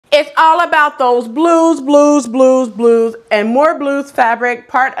It's all about those blues, blues, blues, blues, and more blues fabric,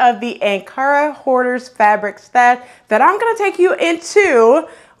 part of the Ankara Hoarders fabric stash that I'm going to take you into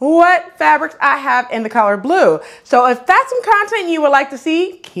what fabrics I have in the color blue. So if that's some content you would like to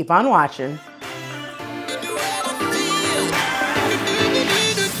see, keep on watching.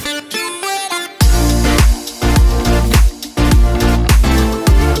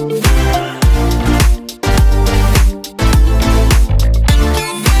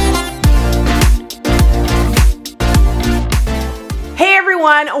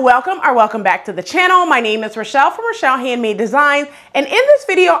 Welcome back to the channel. My name is Rochelle from Rochelle.Handmade.Designs, and in this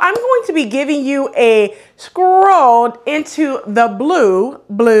video I'm going to be giving you a scroll into the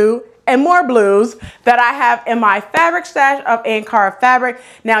blue and more blues that I have in my fabric stash of Ankara fabric.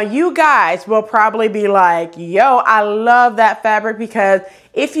 Now you guys will probably be like, yo, I love that fabric, because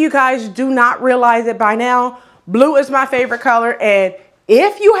if you guys do not realize it by now, blue is my favorite color, and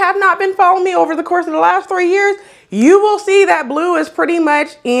if you have not been following me over the course of the last 3 years, you will see that blue is pretty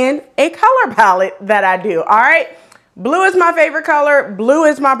much in a color palette that I do. All right. Blue is my favorite color. Blue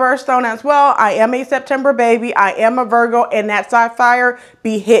is my birthstone as well. I am a September baby. I am a Virgo, and that sapphire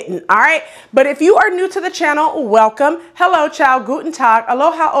be hitting. All right. But if you are new to the channel, welcome. Hello, ciao, guten tag,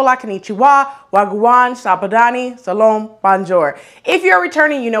 aloha, hola, konnichiwa, wagwan, sabadani, salom, bonjour. If you're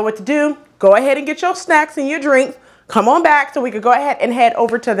returning, you know what to do. Go ahead and get your snacks and your drinks. Come on back so we could go ahead and head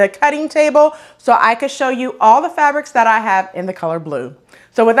over to the cutting table so I could show you all the fabrics that I have in the color blue.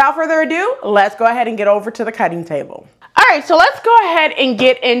 So without further ado, let's go ahead and get over to the cutting table. All right, so let's go ahead and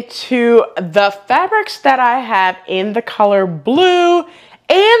get into the fabrics that I have in the color blue and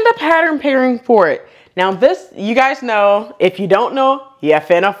the pattern pairing for it. Now this, you guys know, if you don't know, you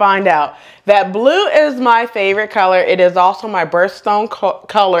finna find out. That blue is my favorite color. It is also my birthstone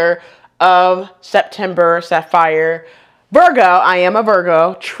color of September, sapphire, Virgo. I am a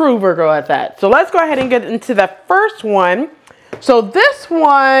Virgo, true Virgo at that. So let's go ahead and get into the first one. So this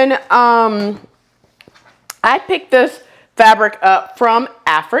one, I picked this fabric up from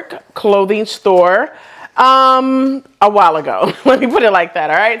Afric clothing store a while ago. Let me put it like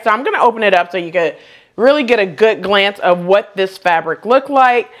that. All right. So I'm going to open it up so you can really get a good glance of what this fabric looked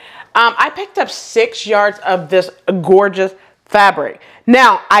like. I picked up 6 yards of this gorgeous fabric.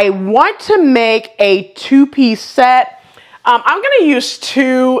 Now I want to make a 2-piece set. I'm going to use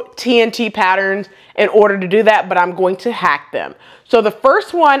 2 TNT patterns in order to do that, but I'm going to hack them. So the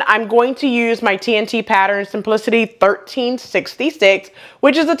first one, I'm going to use my TNT pattern Simplicity 1366,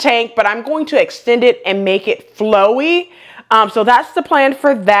 which is a tank, but I'm going to extend it and make it flowy. So that's the plan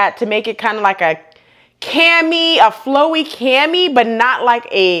for that, to make it kind of like a cami, a flowy cami, but not like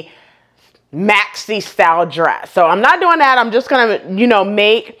a maxi style dress. So I'm not doing that. I'm just gonna, you know,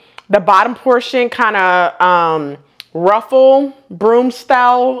 make the bottom portion kind of ruffle broom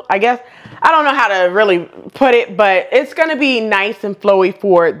style, I guess. I don't know how to really put it, but it's gonna be nice and flowy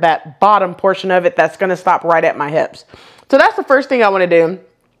for that bottom portion of it that's gonna stop right at my hips. So that's the first thing I want to do.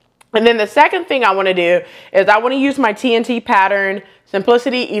 And then the second thing I want to do is I want to use my TNT pattern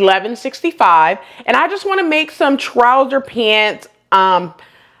Simplicity 1165, and I just want to make some trouser pants.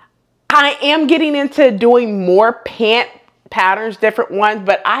 I am getting into doing more pant patterns, different ones,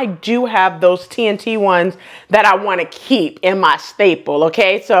 but I do have those TNT ones that I want to keep in my staple.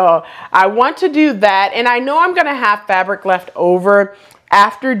 Okay, so I want to do that, and I know I'm going to have fabric left over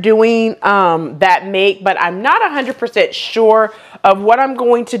after doing that make, but I'm not 100% sure of what I'm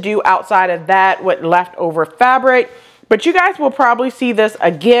going to do outside of that with leftover fabric. But you guys will probably see this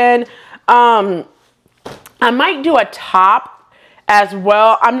again. I might do a top as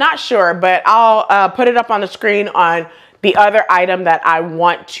well. I'm not sure, but I'll put it up on the screen on the other item that I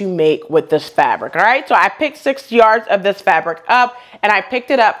want to make with this fabric. All right, so I picked 6 yards of this fabric up, and I picked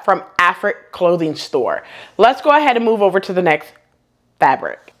it up from Afric clothing store. Let's go ahead and move over to the next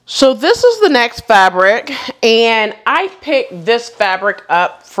fabric. So this is the next fabric, and I picked this fabric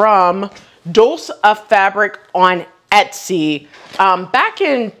up from Dose of Fabric on Etsy back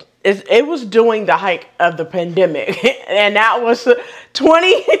in, it was during the height of the pandemic, and that was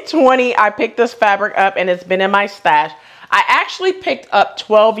 2020. I picked this fabric up, and it's been in my stash. I actually picked up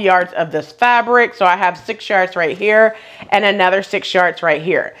 12 yards of this fabric, so I have 6 yards right here and another 6 yards right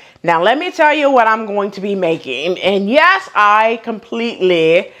here. Now let me tell you what I'm going to be making, and yes, I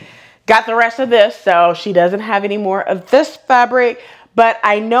completely got the rest of this, so she doesn't have any more of this fabric, but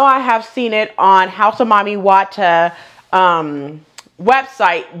I know I have seen it on House of Mommy Wata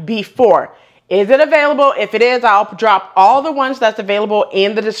website before. Is it available? If it is, I'll drop all the ones that's available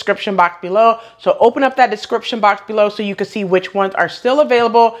in the description box below. So open up that description box below so you can see which ones are still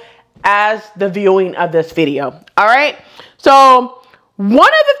available as the viewing of this video. All right. So One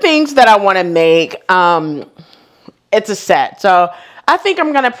of the things that I want to make, it's a set. So I think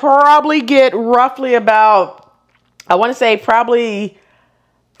I'm going to probably get roughly about, I want to say probably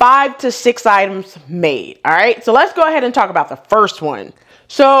 5 to 6 items made. All right. So let's go ahead and talk about the first one.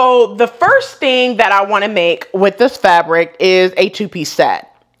 So the first thing that I want to make with this fabric is a 2-piece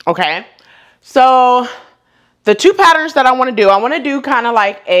set. Okay. So the 2 patterns that I want to do kind of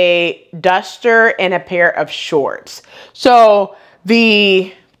like a duster and a pair of shorts. So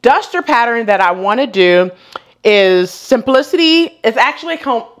the duster pattern that I want to do is Simplicity. It's actually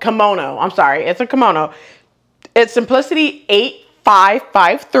a kimono. I'm sorry. It's a kimono. It's Simplicity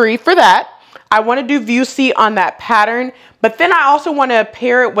 8553 for that. I want to do view C on that pattern, but then I also want to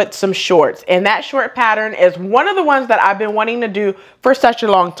pair it with some shorts. And that short pattern is one of the ones that I've been wanting to do for such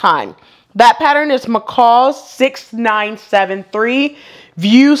a long time. That pattern is McCall 6973.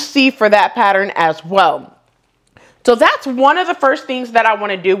 View C for that pattern as well. So that's one of the first things that I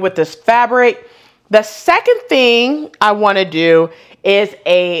want to do with this fabric. The second thing I want to do is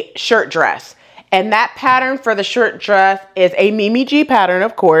a shirt dress. And that pattern for the shirt dress is a Mimi G pattern,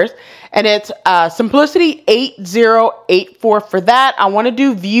 of course. And it's Simplicity 8084 for that. I want to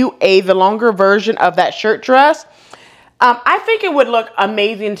do view A, the longer version of that shirt dress. I think it would look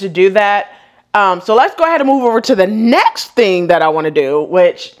amazing to do that. So let's go ahead and move over to the next thing that I want to do,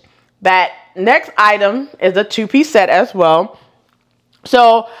 which that next item is a 2-piece set as well.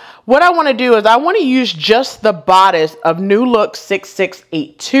 So what I want to do is I want to use just the bodice of New Look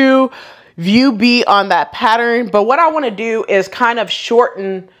 6682, view B on that pattern. But what I want to do is kind of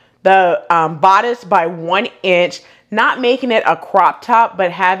shorten the bodice by 1 inch, not making it a crop top,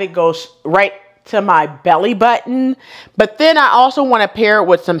 but have it go right to my belly button. But then I also want to pair it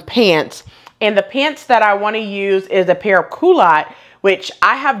with some pants. And the pants that I want to use is a pair of culotte, which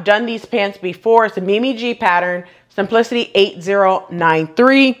I have done these pants before. It's a Mimi G pattern, Simplicity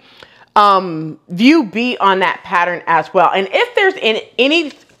 8093. View B on that pattern as well. And if there's any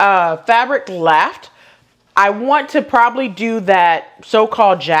fabric left, I want to probably do that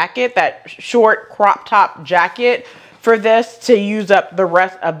so-called jacket, that short crop top jacket for this to use up the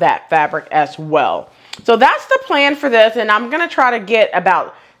rest of that fabric as well. So that's the plan for this. And I'm going to try to get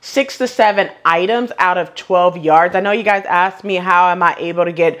about 6 to 7 items out of 12 yards. I know you guys asked me how am I able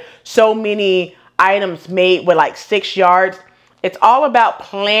to get so many items made with like 6 yards. It's all about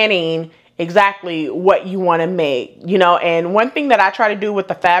planning exactly what you want to make, you know. And one thing that I try to do with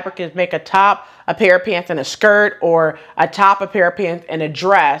the fabric is make a top, a pair of pants and a skirt, or a top, a pair of pants and a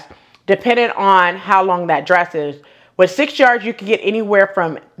dress, depending on how long that dress is. With 6 yards, you can get anywhere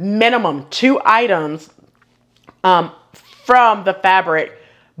from minimum 2 items from the fabric,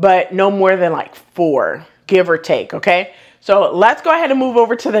 but no more than like 4, give or take, okay? So let's go ahead and move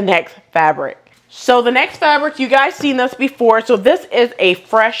over to the next fabric. So the next fabric, you guys seen this before. So this is a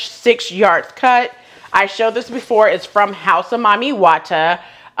fresh 6 yards cut. I showed this before. It's from House of Mami Wata.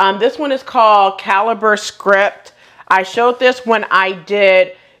 This one is called Caliber Script. I showed this when I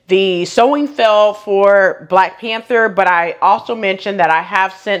did the sewing fill for Black Panther, but I also mentioned that I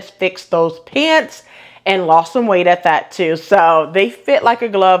have since fixed those pants and lost some weight at that too. So they fit like a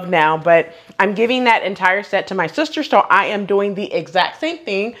glove now, but I'm giving that entire set to my sister. So I am doing the exact same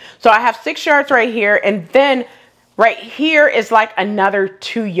thing. So I have 6 yards right here. And then right here is like another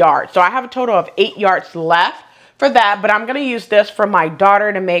 2 yards. So I have a total of 8 yards left for that, but I'm going to use this for my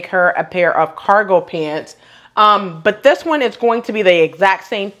daughter to make her a pair of cargo pants. But this one is going to be the exact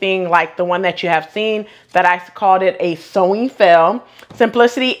same thing like the one that you have seen, that I called it a sewing fill.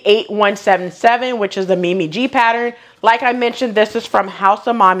 Simplicity 8177, which is the Mimi G pattern. Like I mentioned, this is from House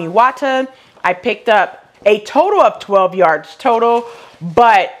of Mami Wata. I picked up a total of 12 yards total,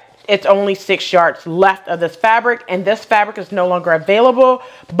 but it's only 6 yards left of this fabric, and this fabric is no longer available.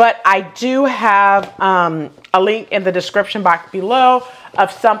 But I do have a link in the description box below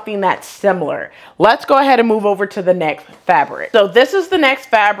of something that's similar. Let's go ahead and move over to the next fabric. So this is the next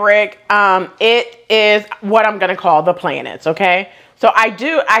fabric. It is what I'm gonna call the planets, okay? So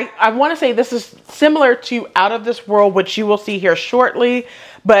I want to say this is similar to Out of This World, which you will see here shortly.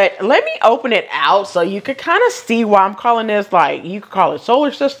 But let me open it out so you could kind of see why I'm calling this, like, you could call it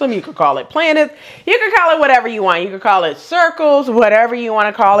solar system, you could call it planets, you could call it whatever you want. You could call it circles, whatever you want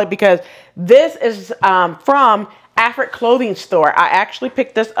to call it, because this is from Afrik Clothing Store. I actually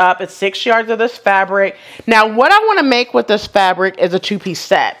picked this up. It's 6 yards of this fabric. Now, what I want to make with this fabric is a 2-piece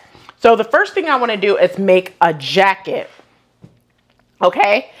set. So the first thing I want to do is make a jacket.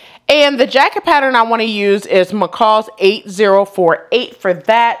 Okay, and the jacket pattern I want to use is McCall's 8048 for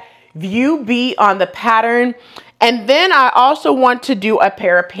that. View B on the pattern. And then I also want to do a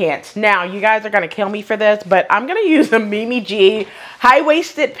pair of pants. Now, you guys are going to kill me for this, but I'm going to use the Mimi G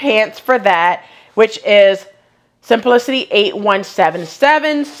high-waisted pants for that, which is Simplicity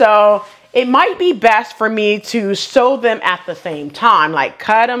 8177. So it might be best for me to sew them at the same time, like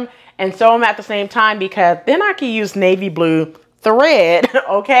cut them and sew them at the same time, because then I can use navy blue thread,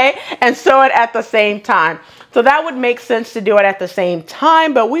 okay, and sew it at the same time. So that would make sense to do it at the same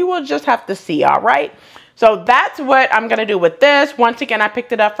time, but we will just have to see, all right? So that's what I'm gonna do with this. Once again, I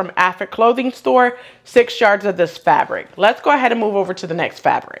picked it up from Afric Clothing Store, 6 yards of this fabric. Let's go ahead and move over to the next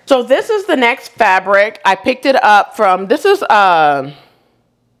fabric. So this is the next fabric. I picked it up from, this is Namaqualin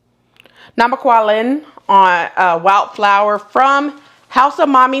on Wildflower from House of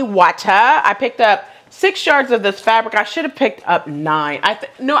Mommy Wata. I picked up 6 yards of this fabric. I should have picked up 9.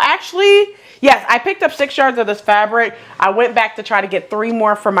 No, actually, yes, I picked up 6 yards of this fabric. I went back to try to get 3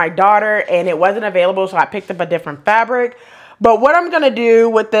 more for my daughter, and it wasn't available, so I picked up a different fabric. But what I'm going to do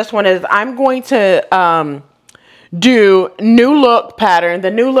with this one is I'm going to do New Look pattern,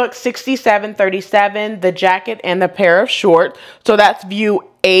 the New Look 6737, the jacket and the pair of shorts. So that's view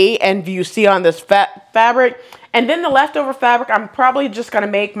A and view C on this fabric. And then the leftover fabric, I'm probably just going to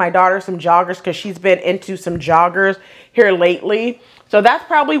make my daughter some joggers, because she's been into some joggers here lately. So that's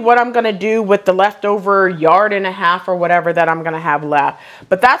probably what I'm going to do with the leftover yard and a half or whatever that I'm going to have left.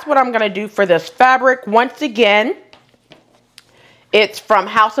 But that's what I'm going to do for this fabric. Once again, it's from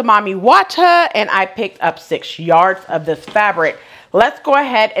House of Mommy Wata, and I picked up 6 yards of this fabric. Let's go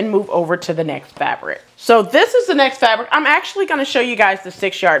ahead and move over to the next fabric. So this is the next fabric. I'm actually going to show you guys the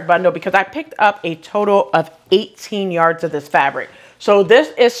 6 yard bundle, because I picked up a total of 18 yards of this fabric. So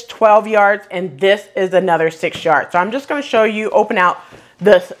this is 12 yards and this is another 6 yards. So I'm just going to show you, open out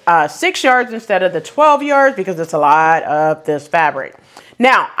the 6 yards instead of the 12 yards, because it's a lot of this fabric.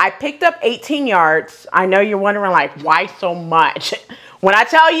 Now, I picked up 18 yards. I know you're wondering, like, why so much? When I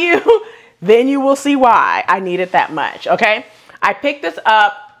tell you, then you will see why I needed that much, okay? I picked this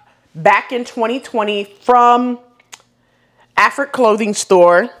up back in 2020 from Afric Clothing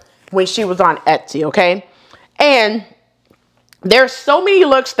Store when she was on Etsy, okay? And there's so many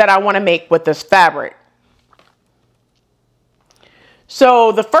looks that I want to make with this fabric.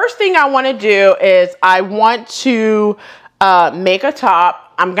 So the first thing I want to do is I want to make a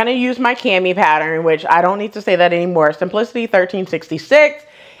top. I'm going to use my cami pattern, which I don't need to say that anymore. Simplicity 1366.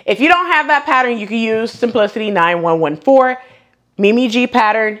 If you don't have that pattern, you can use Simplicity 9114. Mimi G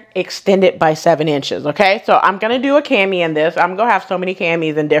pattern extended by 7 inches. Okay, so I'm going to do a cami in this. I'm going to have so many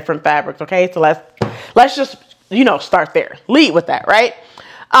camis in different fabrics. Okay, so let's just, you know, start there. Lead with that, right?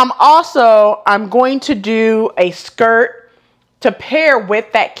 Also, I'm going to do a skirt to pair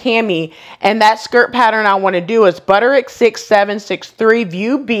with that cami, and that skirt pattern I want to do is Butterick 6763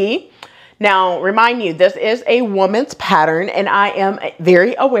 view B. Now, remind you, this is a woman's pattern, and I am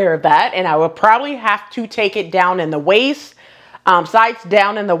very aware of that, and I will probably have to take it down in the waist, sides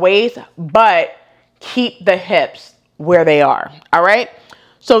down in the waist, but keep the hips where they are. All right,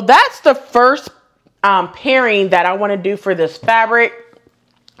 so that's the first pairing that I want to do for this fabric.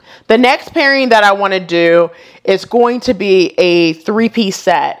 The next pairing that I want to do is going to be a 3-piece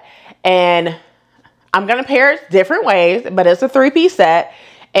set, and I'm going to pair it different ways, but it's a 3-piece set,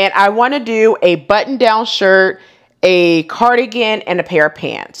 and I want to do a button-down shirt, a cardigan, and a pair of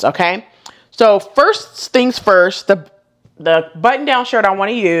pants. Okay, so first things first, the button-down shirt I want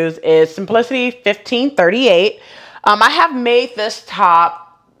to use is Simplicity 1538. I have made this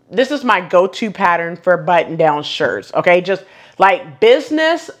top. This is my go-to pattern for button-down shirts. Okay, just like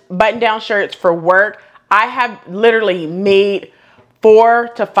business button-down shirts for work. I have literally made 4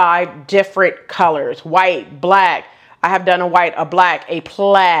 to 5 different colors: white, black. I have done a white, a black, a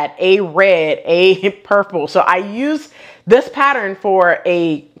plaid, a red, a purple. So I use this pattern for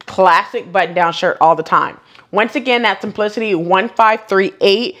a classic button-down shirt all the time. Once again, that's Simplicity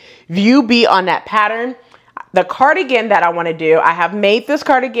 1538 view B on that pattern. The cardigan that I want to do, I have made this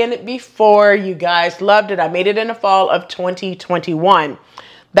cardigan before. You guys loved it. I made it in the fall of 2021.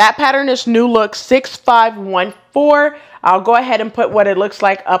 That pattern is New Look 6514. I'll go ahead and put what it looks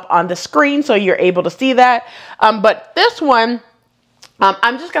like up on the screen so you're able to see that. But this one,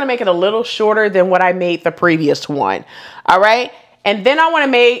 I'm just going to make it a little shorter than what I made the previous one. All right. And then I want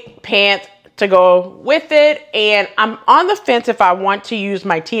to make pants to go with it, and I'm on the fence if I want to use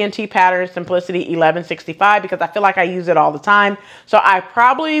my TNT pattern Simplicity 1165, because I feel like I use it all the time. So I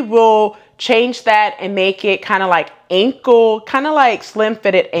probably will change that and make it kind of like ankle, kind of like slim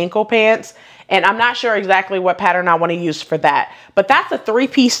fitted ankle pants, and I'm not sure exactly what pattern I want to use for that. But that's a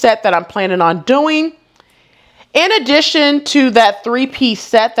 3-piece set that I'm planning on doing. In addition to that 3-piece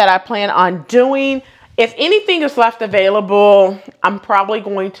set that I plan on doing, If anything is left available, I'm probably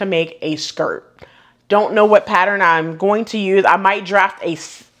going to make a skirt. Don't know what pattern I'm going to use. I might draft a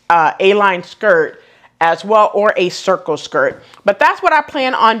A-line skirt as well, or a circle skirt. But that's what I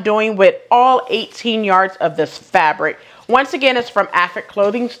plan on doing with all 18 yards of this fabric. Once again, it's from Afric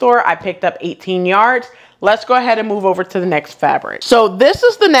Clothing Store. I picked up 18 yards. Let's go ahead and move over to the next fabric. So this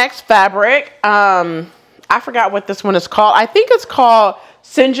is the next fabric. I forgot what this one is called. I think it's called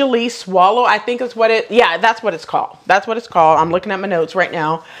Sinjali Swallow. I think is what it, yeah, that's what it's called. That's what it's called. I'm looking at my notes right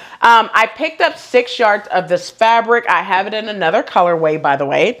now. I picked up 6 yards of this fabric. I have it in another colorway, by the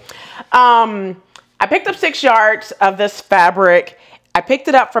way. I picked up 6 yards of this fabric. I picked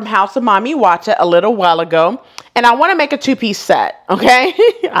it up from House of Mami Wata a little while ago. And I want to make a 2-piece set, okay?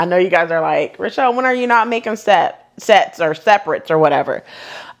 I know you guys are like, Rochelle, when are you not making sets or separates or whatever?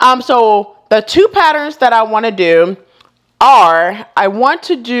 So the 2 patterns that I want to do are, I want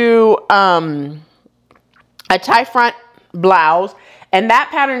to do a tie front blouse. And that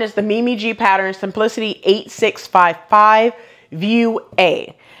pattern is the Mimi G pattern, Simplicity 8655 View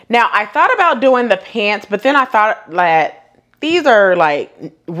A. Now, I thought about doing the pants, but then I thought that these are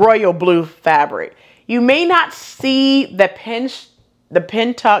like royal blue fabric. You may not see the pin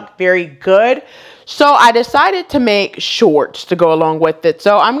tuck very good. So I decided to make shorts to go along with it.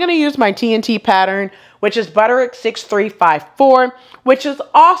 So I'm going to use my TNT pattern, which is Butterick 6354, which is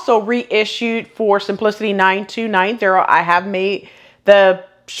also reissued for Simplicity 9290. I have made the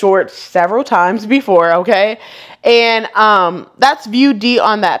shorts several times before, okay? And that's View D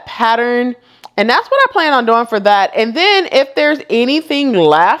on that pattern. And that's what I plan on doing for that. And then if there's anything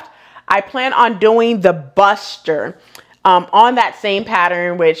left, I plan on doing the buster on that same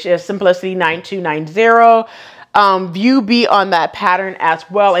pattern, which is Simplicity 9290. View B on that pattern as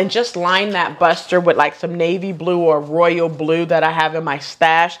well. And just line that buster with like some navy blue or royal blue that I have in my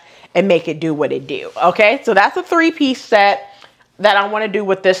stash and make it do what it do. Okay, so that's a 3-piece set that I want to do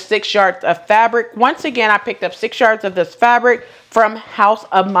with this 6 yards of fabric. Once again, I picked up 6 yards of this fabric from House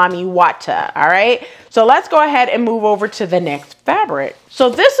of Mami Wata. All right, so let's go ahead and move over to the next fabric.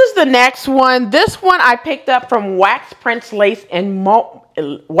 So this is the next one. This one I picked up from Wax Prints Lace and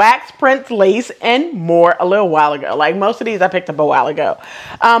More a little while ago. Like most of these I picked up a while ago.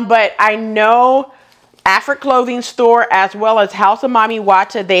 But I know Afric Clothing Store as well as House of Mami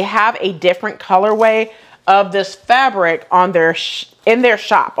Wata, they have a different colorway of this fabric on their in their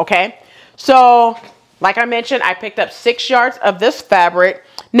shop. Okay, so like I mentioned, I picked up 6 yards of this fabric.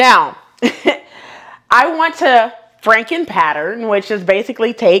 Now I want to Franken pattern, which is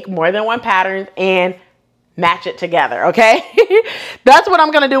basically take more than one pattern and match it together. Okay, that's what I'm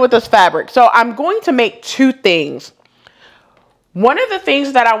going to do with this fabric. So I'm going to make 2 things. One of the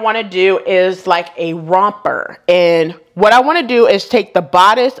things that I want to do is like a romper. And what I want to do is take the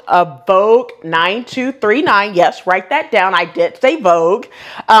bodice of Vogue 9239. Yes, write that down. I did say Vogue.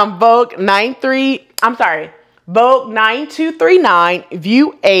 Vogue 9239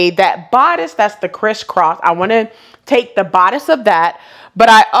 View A. That bodice, that's the crisscross. I want to take the bodice of that. But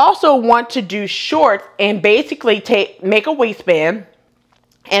I also want to do shorts and basically make a waistband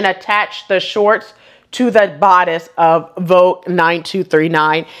and attach the shorts to the bodice of Vogue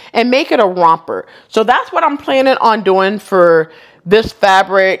 9239 and make it a romper. So that's what I'm planning on doing for this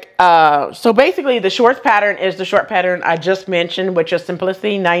fabric. So basically the shorts pattern is the short pattern I just mentioned, which is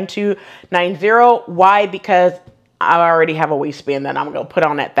Simplicity 9290. Why? Because I already have a waistband that I'm going to put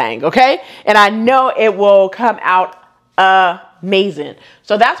on that thing. Okay. And I know it will come out amazing.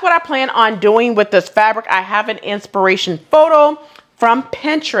 So that's what I plan on doing with this fabric. I have an inspiration photo from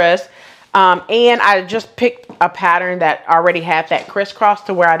Pinterest. And I just picked a pattern that already had that crisscross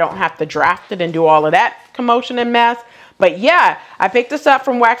to where I don't have to draft it and do all of that commotion and mess. But yeah, I picked this up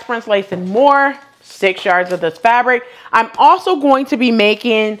from Wax Prints Lace and More, 6 yards of this fabric. I'm also going to be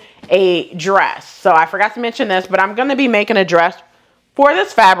making a dress. So I forgot to mention this, but I'm going to be making a dress for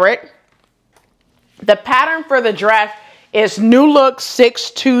this fabric. The pattern for the dress is New Look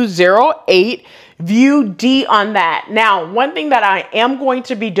 6208. View D on that. Now, one thing that I am going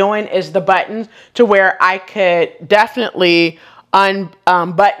to be doing is the buttons to where I could definitely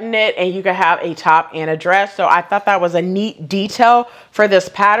unbutton it and you could have a top and a dress. So I thought that was a neat detail for this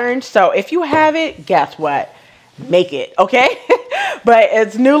pattern. So if you have it, guess what? Make it, okay? But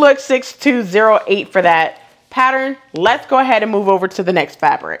it's New Look 6208 for that pattern. Let's go ahead and move over to the next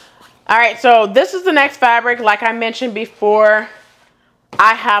fabric. All right, so this is the next fabric. Like I mentioned before,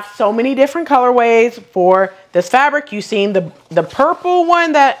 I have so many different colorways for this fabric. You've seen the purple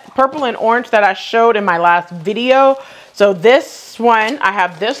one, that purple and orange that I showed in my last video. So this one, I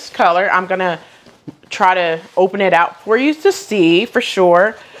have this color. I'm gonna try to open it out for you to see for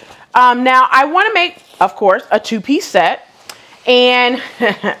sure. Now I want to make, of course, a 2-piece set, and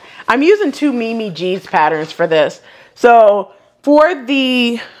I'm using 2 Mimi G's patterns for this. So for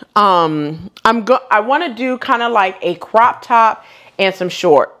the, I want to do kind of like a crop top and some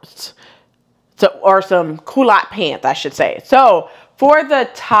shorts, or some culotte pants, I should say. So for the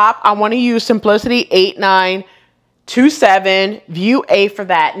top, I want to use Simplicity 8927 View A for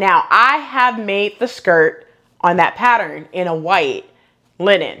that. Now I have made the skirt on that pattern in a white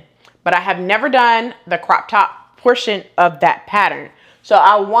linen, but I have never done the crop top portion of that pattern. So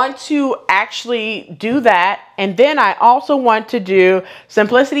I want to actually do that. And then I also want to do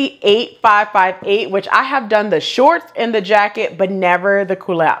Simplicity 8558, which I have done the shorts and the jacket, but never the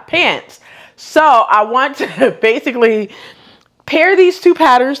culotte pants. So I want to basically pair these 2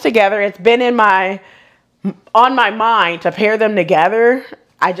 patterns together. It's been on my mind to pair them together.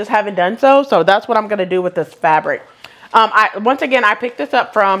 I just haven't done so. So that's what I'm going to do with this fabric. Once again, I picked this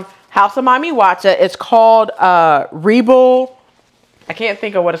up from House of Mommy Watcha. It's called Rebel. I can't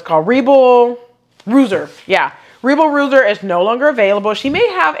think of what it's called. Rebel Ruser. Yeah. Rebel Ruser is no longer available. She may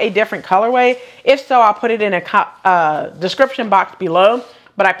have a different colorway. If so, I'll put it in a description box below.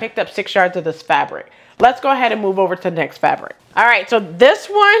 But I picked up 6 yards of this fabric. Let's go ahead and move over to the next fabric. All right, so this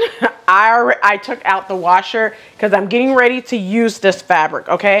one, I took out the washer because I'm getting ready to use this fabric,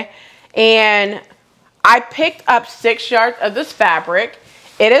 okay? And I picked up 6 yards of this fabric.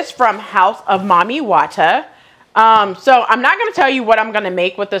 It is from House of Mommy Watcha. So I'm not going to tell you what I'm going to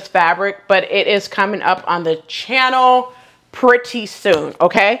make with this fabric, but it is coming up on the channel pretty soon,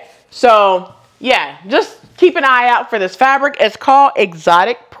 okay? So yeah, just keep an eye out for this fabric. It's called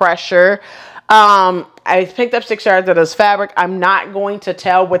Exotic Pressure. I picked up 6 yards of this fabric. I'm not going to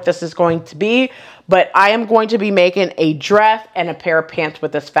tell what this is going to be, but I am going to be making a dress and a pair of pants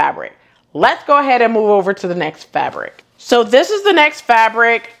with this fabric. Let's go ahead and move over to the next fabric. So this is the next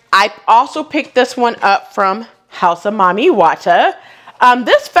fabric. I also picked this one up from House of Mommy Watcha.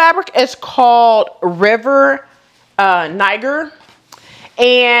 This fabric is called River Niger,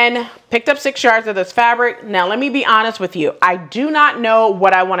 and picked up 6 yards of this fabric. Now, let me be honest with you. I do not know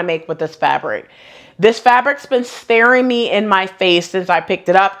what I want to make with this fabric. This fabric's been staring me in my face since I picked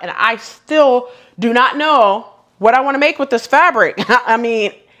it up, and I still do not know what I want to make with this fabric. I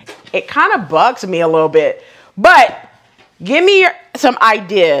mean, it kind of bugs me a little bit, but give me some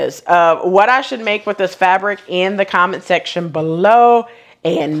ideas of what I should make with this fabric in the comment section below,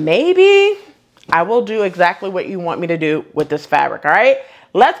 and maybe I will do exactly what you want me to do with this fabric, all right?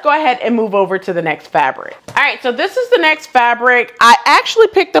 Let's go ahead and move over to the next fabric. All right, so this is the next fabric. I actually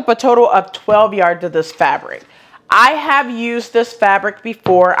picked up a total of 12 yards of this fabric. I have used this fabric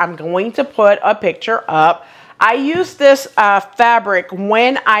before. I'm going to put a picture up. I used this fabric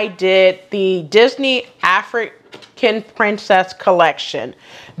when I did the Disney African Princess collection.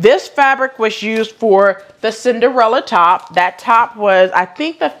 This fabric was used for the Cinderella top. That top was, I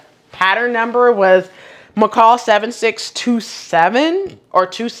think the pattern number was McCall 7627 or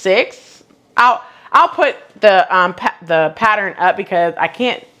 26. I'll put the pattern up because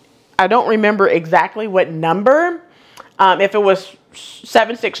I don't remember exactly what number, if it was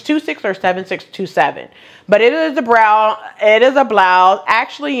 7626 or 7627. But it is a blouse.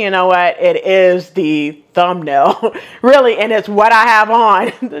 Actually, you know what? It is the thumbnail, really, and it's what I have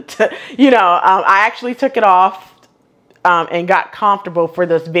on. I actually took it off and got comfortable for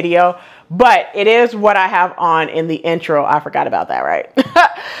this video, but it is what I have on in the intro. I forgot about that, right?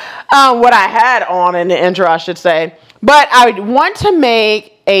 What I had on in the intro, I should say. But I want to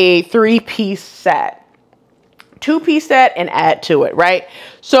make a 3-piece set, 2-piece set, and add to it, right?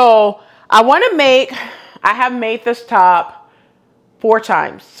 So I have made this top 4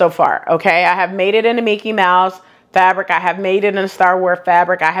 times so far, okay? I have made it in a Mickey Mouse fabric. I have made it in a Star Wars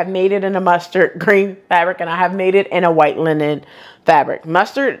fabric. I have made it in a mustard green fabric, and I have made it in a white linen fabric.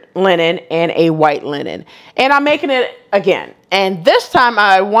 Mustard linen and a white linen. And I'm making it again. And this time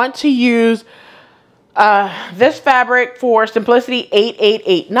I want to use this fabric for Simplicity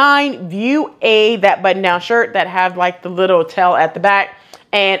 8889 View A, that button down shirt that have like the little tail at the back.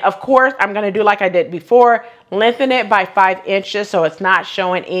 And of course, I'm going to do like I did before, lengthen it by 5 inches so it's not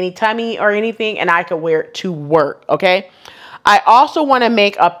showing any tummy or anything, and I can wear it to work, okay? I also want to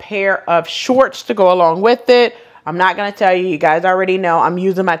make a pair of shorts to go along with it. I'm not going to tell you, you guys already know I'm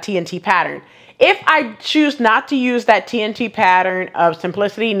using my TNT pattern. If I choose not to use that TNT pattern of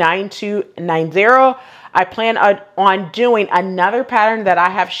Simplicity 9290, I plan on doing another pattern that I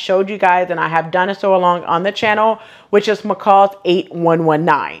have showed you guys, and I have done it so long on the channel, which is McCall's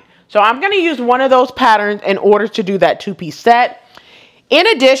 8119. So I'm going to use one of those patterns in order to do that 2-piece set. In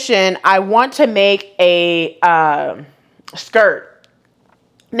addition, I want to make a skirt.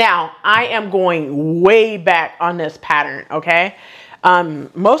 Now, I am going way back on this pattern, okay?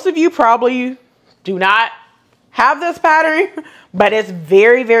 Most of you probably do not have this pattern, but it's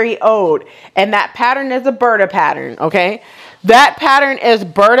very, very old. And that pattern is a Burda pattern, okay? That pattern is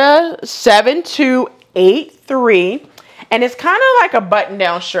Burda 7283, and it's kind of like a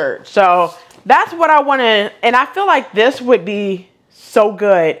button-down shirt. So that's what I want to, and I feel like this would be so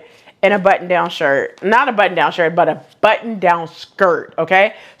good in a button-down shirt. Not a button-down shirt, but a button-down skirt,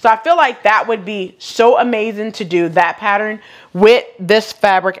 okay? So I feel like that would be so amazing to do that pattern with this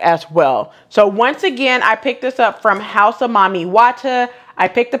fabric as well. So once again, I picked this up from House of Mami Wata. I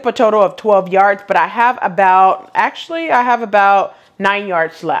picked up a total of 12 yards, but I have about, actually, I have about 9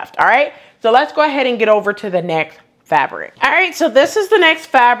 yards left, all right? So let's go ahead and get over to the next fabric. All right, so this is the next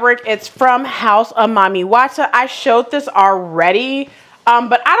fabric. It's from House of Mami Wata. I showed this already.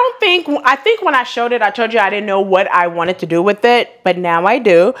 But I think when I showed it, I told you I didn't know what I wanted to do with it, but now I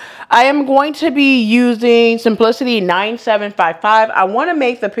do. I am going to be using Simplicity 9755. I want to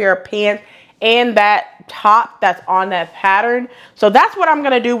make the pair of pants and that top that's on that pattern. So that's what I'm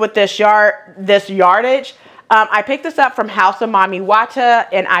going to do with this yardage. I picked this up from House of Mami Wata,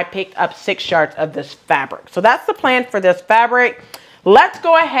 and I picked up 6 yards of this fabric. So that's the plan for this fabric. Let's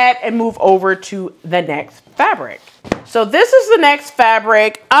go ahead and move over to the next fabric. So this is the next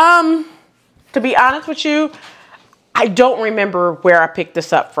fabric. To be honest with you, I don't remember where I picked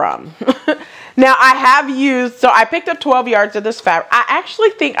this up from. Now I have used, so I picked up 12 yards of this fabric. I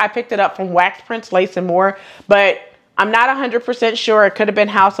actually think I picked it up from Wax Prints, Lace and More, but I'm not 100% sure. It could have been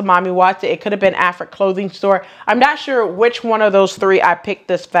House of Mami Wata. It could have been Afric Clothing Store. I'm not sure which one of those three I picked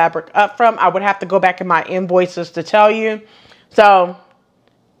this fabric up from. I would have to go back in my invoices to tell you. So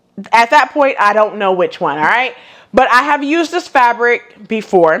at that point, I don't know which one, all right? But I have used this fabric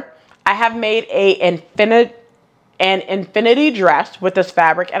before. I have made an infinity dress with this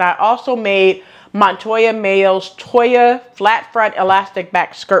fabric, and I also made Montoya Mayo's Toya flat front elastic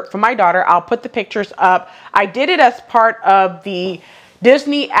back skirt for my daughter. I'll put the pictures up. I did it as part of the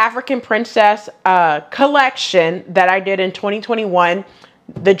Disney African Princess collection that I did in 2021.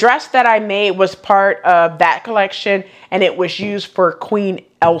 The dress that I made was part of that collection, and it was used for Queen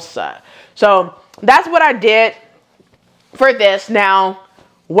Elsa. So that's what I did for this. Now,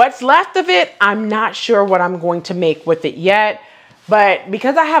 what's left of it, I'm not sure what I'm going to make with it yet. But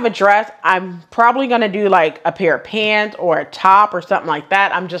because I have a dress, I'm probably going to do like a pair of pants or a top or something like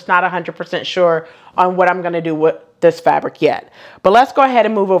that. I'm just not 100% sure on what I'm going to do with this fabric yet. But let's go ahead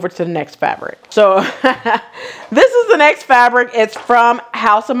and move over to the next fabric. So this is the next fabric. It's from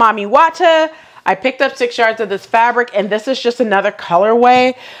House of Mami Wata. I picked up 6 yards of this fabric, and this is just another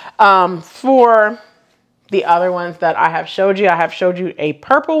colorway for the other ones that I have showed you. I have showed you a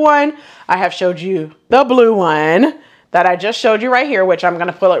purple one. I have showed you the blue one that I just showed you right here, which I'm going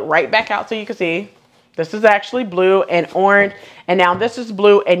to pull it right back out so you can see. This is actually blue and orange, and now this is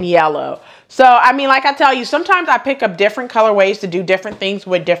blue and yellow. So, I mean, like I tell you, sometimes I pick up different colorways to do different things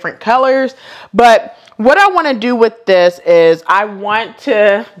with different colors. But what I want to do with this is I want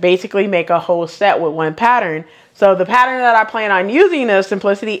to basically make a whole set with one pattern. So the pattern that I plan on using is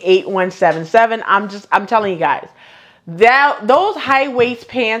Simplicity 8177. I'm telling you guys, those high waist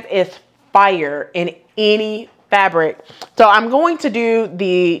pants is fire in any fabric. So I'm going to do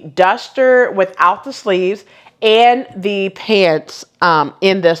the duster without the sleeves and the pants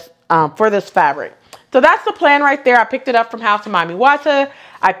in this for this fabric. So that's the plan right there. I picked it up from House of Mami Wata.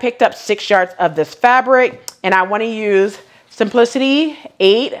 I picked up 6 yards of this fabric, and I want to use Simplicity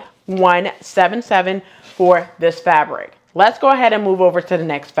 8177 for this fabric. Let's go ahead and move over to the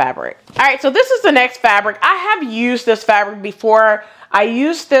next fabric. All right, so this is the next fabric. I have used this fabric before. I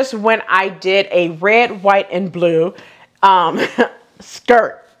used this when I did a red, white, and blue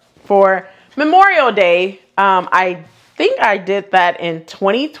skirt for Memorial Day. I think I did that in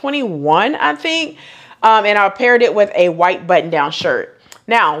 2021, I think. And I paired it with a white button-down shirt.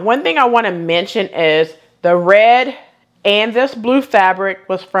 Now, one thing I want to mention is the red and this blue fabric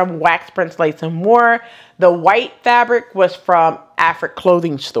was from Wax Prints, Lace and More. The white fabric was from Afric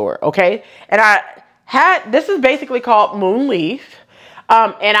Clothing Store, okay? And this is basically called Moon Leaf.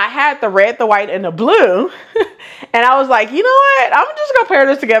 And I had the red, the white, and the blue. And I was like, you know what? I'm just going to pair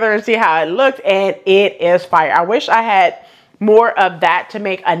this together and see how it looks. And it is fire. I wish I had more of that to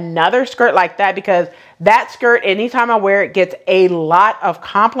make another skirt like that, because that skirt, anytime I wear it, gets a lot of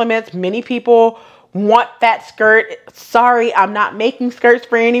compliments. Many people want that skirt. Sorry, I'm not making skirts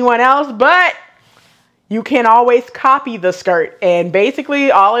for anyone else, but you can always copy the skirt. And basically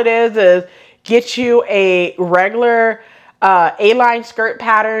all it is get you a regular A-line skirt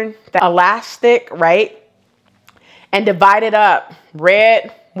pattern, the elastic, right? And divide it up,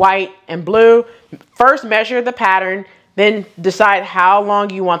 red, white, and blue. First measure the pattern, then decide how long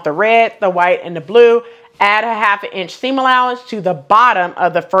you want the red, the white, and the blue. Add a 1/2 inch seam allowance to the bottom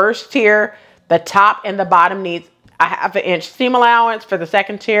of the first tier. The top and the bottom needs a 1/2 inch seam allowance for the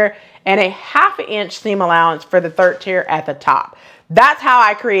second tier and a 1/2 inch seam allowance for the third tier at the top. That's how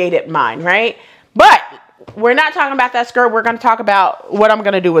I created mine, right? But we're not talking about that skirt. We're going to talk about what I'm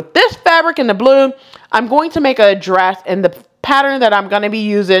going to do with this fabric in the blue. I'm going to make a dress, and the pattern that I'm going to be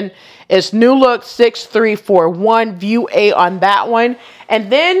using is New Look 6341 View A on that one.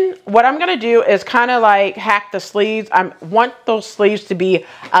 And then what I'm going to do is kind of like hack the sleeves. I want those sleeves to be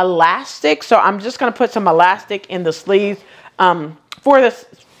elastic, so I'm just going to put some elastic in the sleeves for this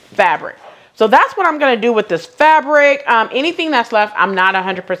fabric. So that's what I'm going to do with this fabric. Anything that's left, I'm not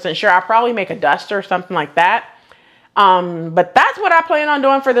 100% sure. I'll probably make a duster or something like that. But that's what I plan on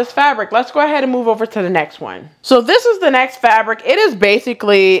doing for this fabric. Let's go ahead and move over to the next one. So this is the next fabric. It is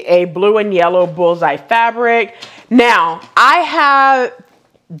basically a blue and yellow bullseye fabric. Now, I have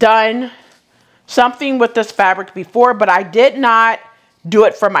done something with this fabric before, but I did not do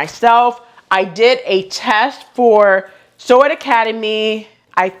it for myself. I did a test for Sew It Academy.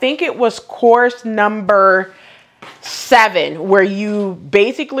 I think it was course number 7, where you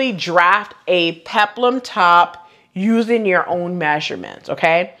basically draft a peplum top using your own measurements,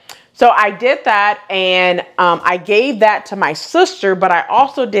 okay? So I did that, and I gave that to my sister, but I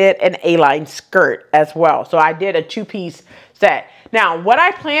also did an A-line skirt as well. So I did a 2-piece set. Now, what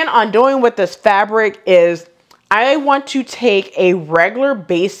I plan on doing with this fabric is I want to take a regular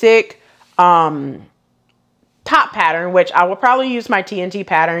basic top pattern, which I will probably use my TNT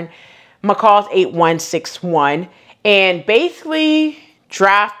pattern, McCall's 8161, and basically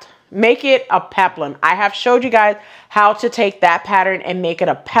make it a peplum. I have showed you guys how to take that pattern and make it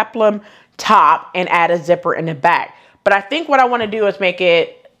a peplum top and add a zipper in the back. But I think what I want to do is make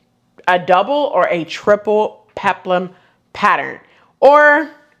it a double or a triple peplum pattern, or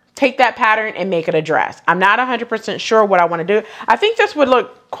take that pattern and make it a dress. I'm not 100% sure what I want to do. I think this would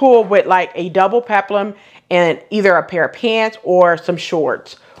look cool with like a double peplum and either a pair of pants or some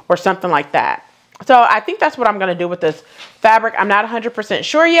shorts or something like that. So I think that's what I'm going to do with this fabric. I'm not 100%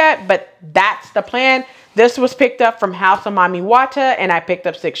 sure yet, but that's the plan. This was picked up from House of Mami Wata, and I picked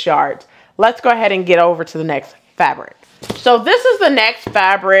up 6 yards. Let's go ahead and get over to the next fabric. So this is the next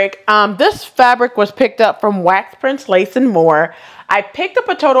fabric. This fabric was picked up from Wax Prints Lace and More. I picked up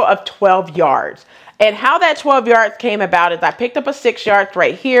a total of 12 yards. And how that 12 yards came about is I picked up a 6 yards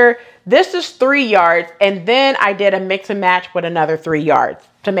right here. This is 3 yards, and then I did a mix and match with another 3 yards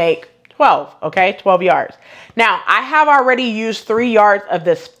to make 12, okay, 12 yards. Now, I have already used 3 yards of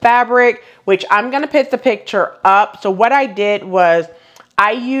this fabric, which I'm going to put the picture up. So what I did was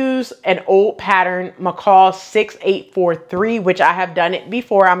I used an old pattern, McCall 6843, which I have done it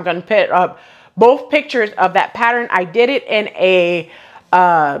before. I'm going to put up both pictures of that pattern. I did it in a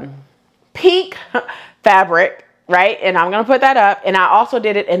pink fabric, right? And I'm going to put that up. And I also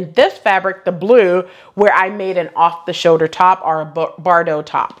did it in this fabric, the blue, where I made an off-the-shoulder top or a Burda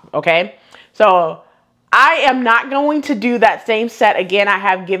top, okay? So I am not going to do that same set again. I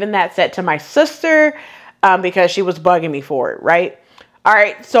have given that set to my sister because she was bugging me for it, right? All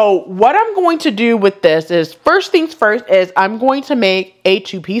right, so what I'm going to do with this is, first things first, is I'm going to make a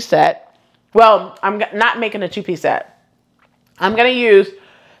 2-piece set. Well, I'm not making a 2-piece set. I'm going to use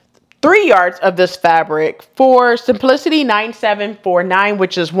 3 yards of this fabric for Simplicity 9749,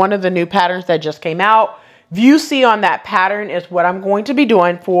 which is one of the new patterns that just came out. View C on that pattern is what I'm going to be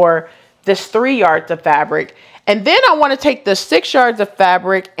doing for this 3 yards of fabric. And then I want to take the 6 yards of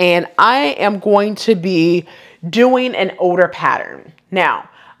fabric, and I am going to be doing an older pattern. Now,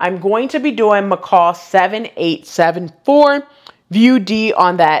 I'm going to be doing McCall 7874, View D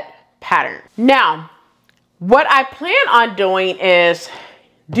on that pattern. Now, what I plan on doing is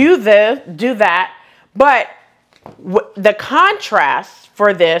do that, but the contrast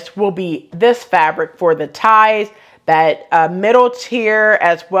for this will be this fabric for the ties, that middle tier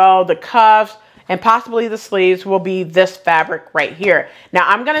as well, the cuffs, and possibly the sleeves will be this fabric right here. Now,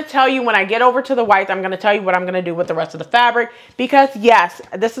 I'm going to tell you when I get over to the whites, I'm going to tell you what I'm going to do with the rest of the fabric, because yes,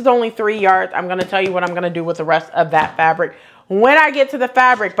 this is only 3 yards. I'm going to tell you what I'm going to do with the rest of that fabric when I get to the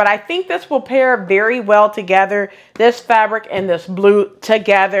fabric. But I think this will pair very well together, this fabric and this blue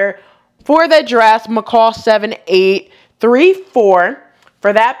together for the dress. McCall 7834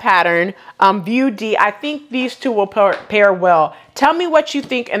 for that pattern. View D, I think these two will pair well. Tell me what you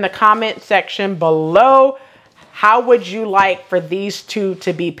think in the comment section below. How would you like for these two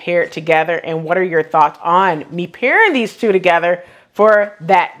to be paired together, and what are your thoughts on me pairing these two together for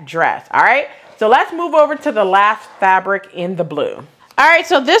that dress? All right, so let's move over to the last fabric in the blue. All right,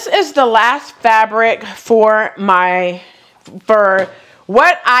 so this is the last fabric for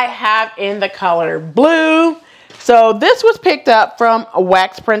what I have in the color blue. So this was picked up from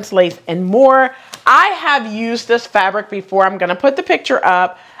Wax Prints Lace and More. I have used this fabric before. I'm gonna put the picture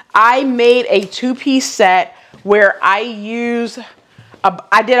up. I made a 2-piece set where I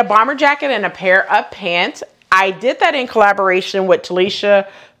did a bomber jacket and a pair of pants. I did that in collaboration with Talisha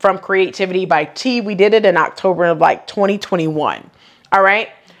from Creativity by T. We did it in October of like 2021. All right.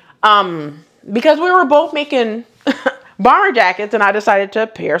 Because we were both making bomber jackets and I decided to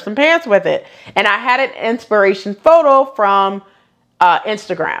pair some pants with it. And I had an inspiration photo from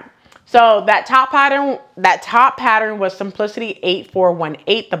Instagram. So that top pattern was Simplicity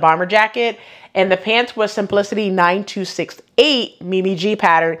 8418, the bomber jacket, and the pants was Simplicity 9268 Mimi G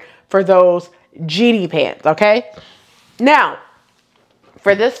pattern for those GD pants, okay? Now,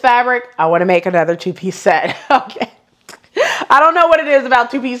 for this fabric, I want to make another 2-piece set, okay? I don't know what it is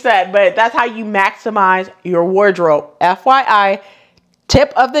about 2-piece set, but that's how you maximize your wardrobe. FYI,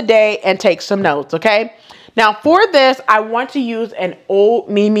 tip of the day, and take some notes, okay? Now for this, I want to use an old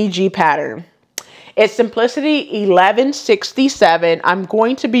Mimi G pattern. It's Simplicity 1167. I'm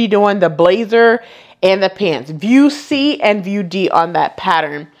going to be doing the blazer and the pants. View C and View D on that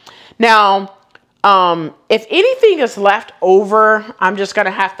pattern. Now, if anything is left over, I'm just going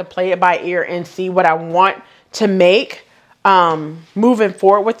to have to play it by ear and see what I want to make moving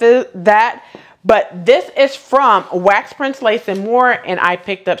forward with that. But this is from Wax Prints Lace and More, and I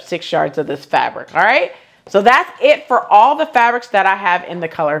picked up 6 yards of this fabric. All right. So that's it for all the fabrics that I have in the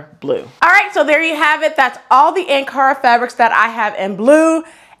color blue. All right, so there you have it. That's all the Ankara fabrics that I have in blue.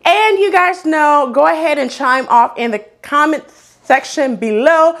 And you guys know, go ahead and chime off in the comments section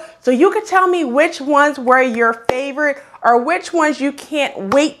below so you can tell me which ones were your favorite or which ones you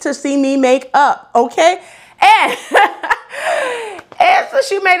can't wait to see me make up, okay? And, and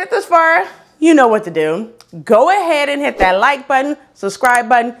since you made it this far, you know what to do. Go ahead and hit that like button, subscribe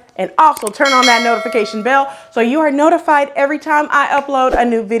button, and also turn on that notification bell so you are notified every time I upload a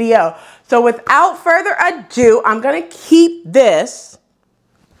new video. So without further ado, I'm gonna keep this.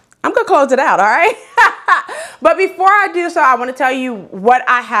 I'm gonna close it out, all right? But before I do so, I wanna tell you what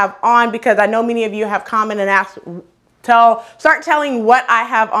I have on because I know many of you have commented and asked, start telling what I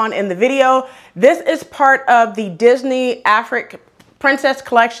have on in the video. This is part of the Disney Africa Princess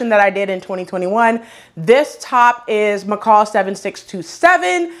collection that I did in 2021. This top is McCall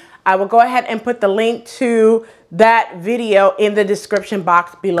 7627. I will go ahead and put the link to that video in the description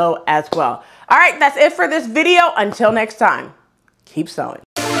box below as well. All right, that's it for this video. Until next time, keep sewing.